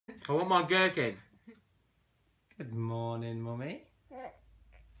I want my gherkin. Good morning, Mummy.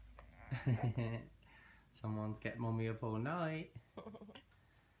 Someone's kept Mummy up all night.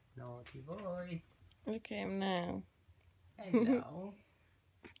 Naughty boy. Look at him now. Hello.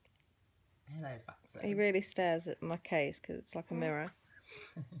 Hello, Fatso. He really stares at my case because it's like a mirror.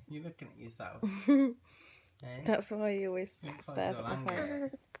 You're looking at yourself. Eh? That's why he always stares at my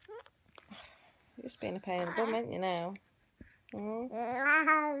face. You're just being a pain in the bum, aren't you now? Oh.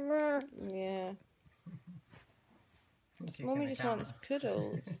 Yeah. Mummy just wants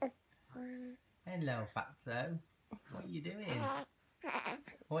cuddles. Hello, Fatso. What are you doing?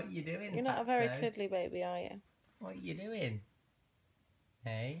 What are you doing, You're not Fatso? a very cuddly baby, are you? What are you doing?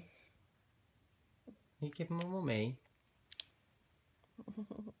 Hey? You giving my Mummy?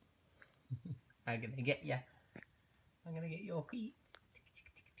 I'm gonna get ya. I'm gonna get your feet.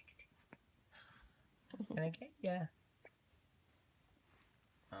 I'm gonna get ya.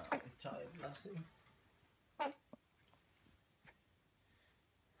 Oh, he's tired, bless him.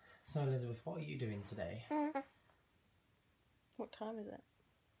 So, Elizabeth, what are you doing today? What time is it?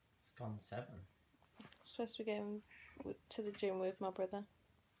 It's gone 7. I'm supposed to be going to the gym with my brother.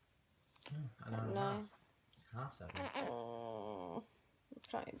 Oh, an hour and a half. It's 7:30. Oh, I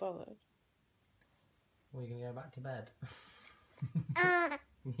can't be bothered. We're going to go back to bed.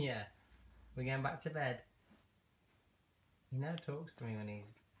 Yeah. We're going back to bed. He never talks to me when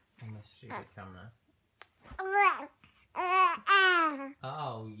he's on the stupid camera.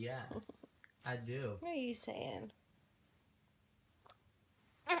 Oh, yes. I do. What are you saying?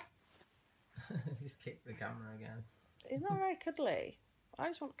 Just kick the camera again. He's not very cuddly. I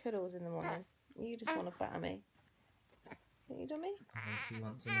just want cuddles in the morning. You just want to batter me. You done me? I think he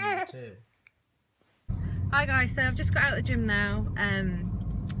wants a number 2. Hi guys, so I've just got out of the gym now.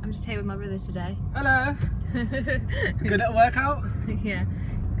 I'm just here with my brother today. Hello. Good little workout. Yeah.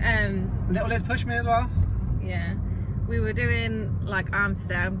 Little Liz pushed me as well. Yeah. We were doing like arms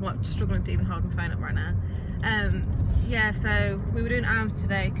today. I'm like struggling to even hold my phone up right now. Yeah, so we were doing arms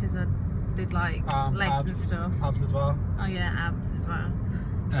today because I did like legs abs, and stuff. Abs as well. Oh yeah, abs as well.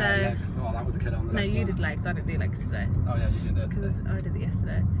 So legs. Oh, that was a kid on the no, legs. you did legs. I didn't do legs today. Oh yeah, you did it. Because I did it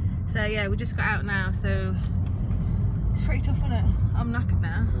yesterday. So yeah, we just got out now. So it's pretty tough, isn't it? I'm knackered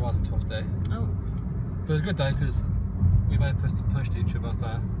now. It was a tough day. Oh. But it was a good day because we both pushed each other,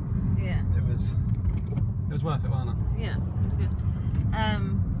 so Yeah. it was worth it, wasn't it? Yeah, it was good.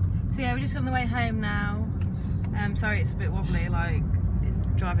 So yeah, we're just on the way home now. Sorry it's a bit wobbly, like it's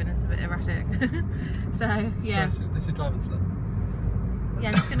driving is a bit erratic. So yeah. This is driving slip. Yeah,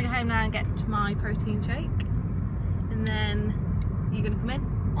 I'm just gonna go home now and get my protein shake. And then you're gonna come in?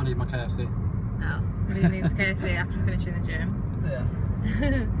 I need my KFC. Oh, we need this KFC after finishing the gym. Yeah.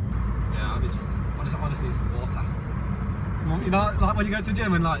 Yeah, I just need some water. You know, like when you go to the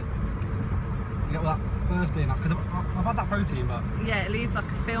gym and like you get that thirsty, like, because I've had that protein, but yeah, it leaves like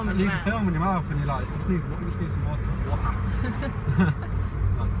a film in it your leaves mouth. a film in your mouth, and you're like, you just need some water. Like,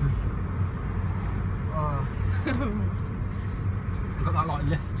 this. I've got that like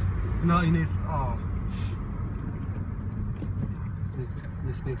list. No, you need. Oh.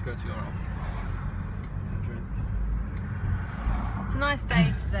 Just need to go to your house. Drink. It's a nice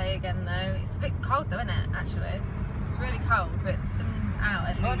day today again though. It's a bit cold though, isn't it, actually? It's really cold, but the sun's out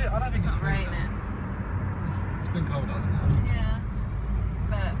at least. I don't think it's not raining. It's been colder than that. Yeah,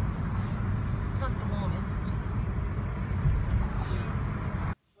 but it's not the warmest.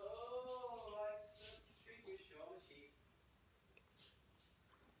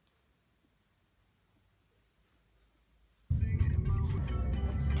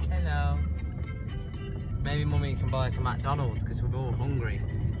 Hello. Maybe Mummy can buy some McDonald's because we're all hungry.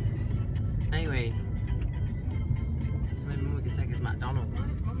 Anyway, maybe Mummy can take us McDonald's. Why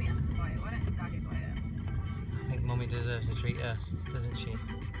does Mummy have to buy it? Why don't Daddy buy it? I think Mummy deserves to treat us, doesn't she?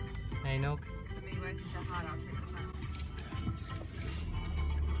 Hey, Nog. I mean, working so hard, I'll treat myself.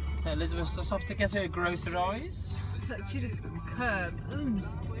 Elizabeth's just off to get her groceries. Look, she just curb.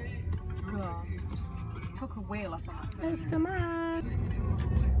 God, just took a wheel off of that. Mr. Man.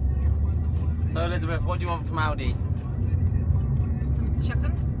 So Elizabeth, what do you want from Aldi? Some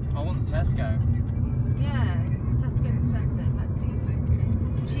chicken? I want Tesco. Yeah, Tesco's expensive, let's be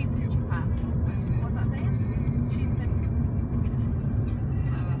cheap and cheaper. What's that saying? Cheap and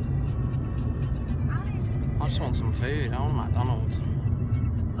Aldi's just I just want some food. I want McDonald's.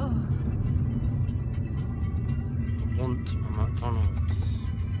 oh. I want a McDonald's.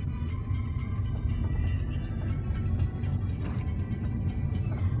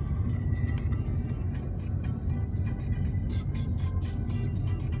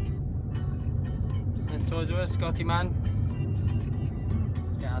 There's Toys R Us, Scotty man.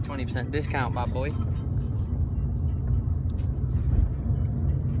 Yeah, a 20% discount, bad boy.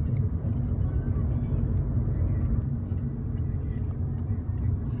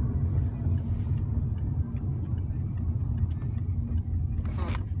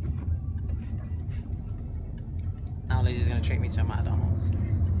 Now Lizzie's going to treat me to a McDonald's.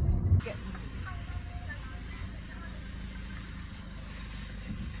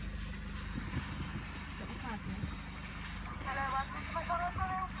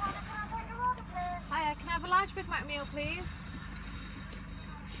 Hiya, can I have a large Big Mac meal, please?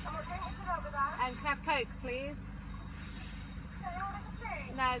 And can I have Coke, please?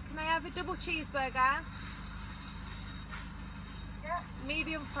 No, can I have a double cheeseburger? Yeah.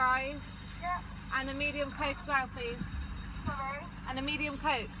 Medium fries? Yeah. And a medium Coke as well, please? Sorry? And a medium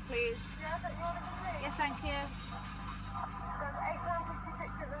Coke, please? Yeah, that you ordered for me? Yes, thank you. There's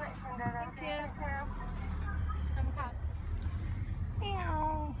 £8.56 at the next window then. Thank you. Thank you.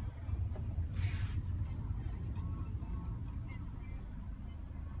 Meow.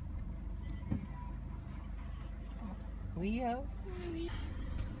 Leo.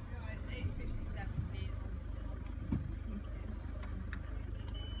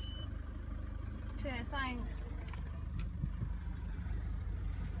 Cheers, thanks.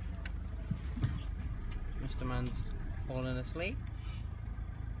 Mr. Man's fallen asleep.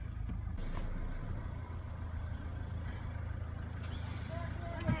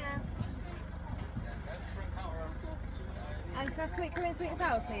 And can I have sweet Korean sweet and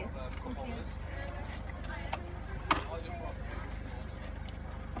sour, please? Thank you.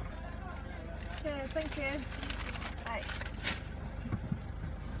 Cheers, thank you. Right.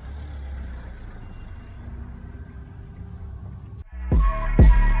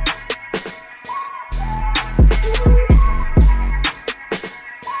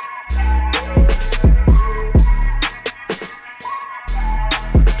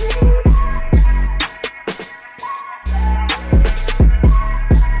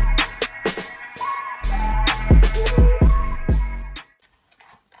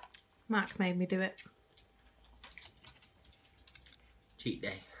 Mark made me do it. Cheat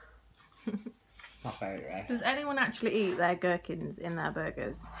day. Not very rare. Does anyone actually eat their gherkins in their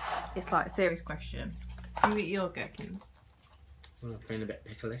burgers? It's like a serious question. Do you eat your gherkins? I'm feeling a bit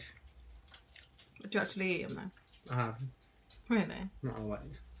picklish. Do you actually eat them though? I have. Really? Not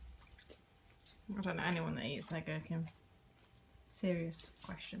always. I don't know anyone that eats their gherkin. Serious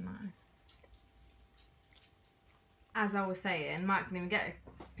question that is. As I was saying, Mike didn't even get a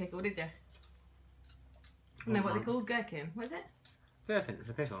pickle, did you? No, what they called gherkin. What is it? Gherkin, it's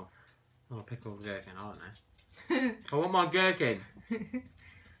a pickle. Oh, a pickle gherkin, I don't know. I want my gherkin.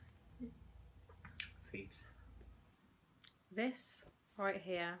 Thieves. This right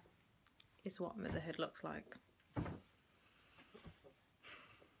here is what motherhood looks like.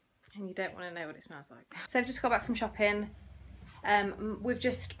 And you don't want to know what it smells like. So I've just got back from shopping. We've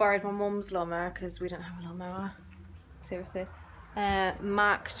just borrowed my mum's lawnmower because we don't have a lawnmower. Seriously.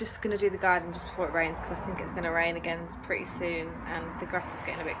 Mark's just going to do the garden just before it rains because I think it's going to rain again pretty soon and the grass is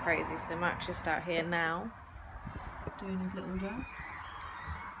getting a bit crazy, so Mark's just out here now doing his little grass.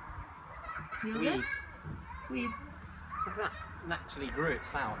 Weeds. Weeds. That naturally grew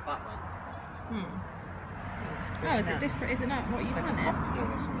itself, that one. Oh, is it different? Is it not what you like planted? a foxglove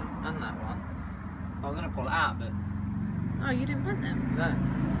or something. And that one. I was going to pull it out, but Oh, you didn't plant them? no.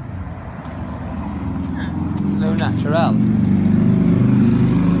 No. No natural.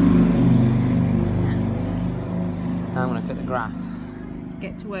 Now I'm going to cut the grass.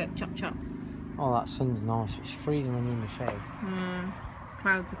 Get to work, chop chop. Oh, that sun's nice. It's freezing when you're in the shade.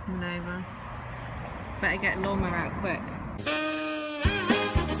 Clouds are coming over. Better get lawnmower out quick.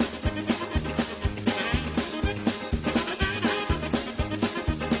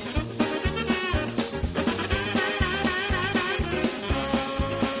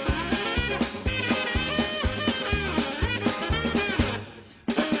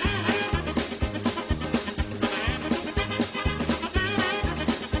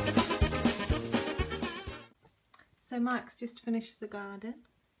 So Mike's just finished the garden.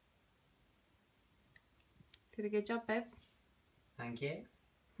 Did a good job, babe. Thank you.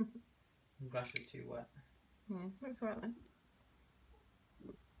 The grass was too wet. Yeah, that's alright then.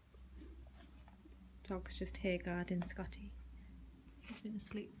 Dog's just here guarding Scotty. He's been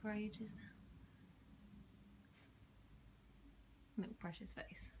asleep for ages now. Little precious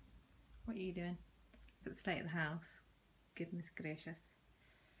face. What are you doing? Look at the state of the house. Goodness gracious.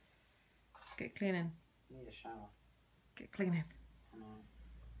 Get cleaning. Need a shower. Get cleaning.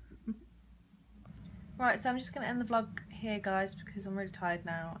 Right, so I'm just going to end the vlog here, guys, because I'm really tired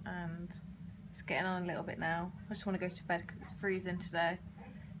now and it's getting on a little bit now. I just want to go to bed because it's freezing today.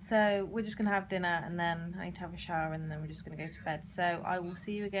 So we're just going to have dinner and then I need to have a shower and then we're just going to go to bed. So I will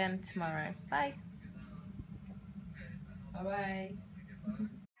see you again tomorrow. Bye. Bye bye.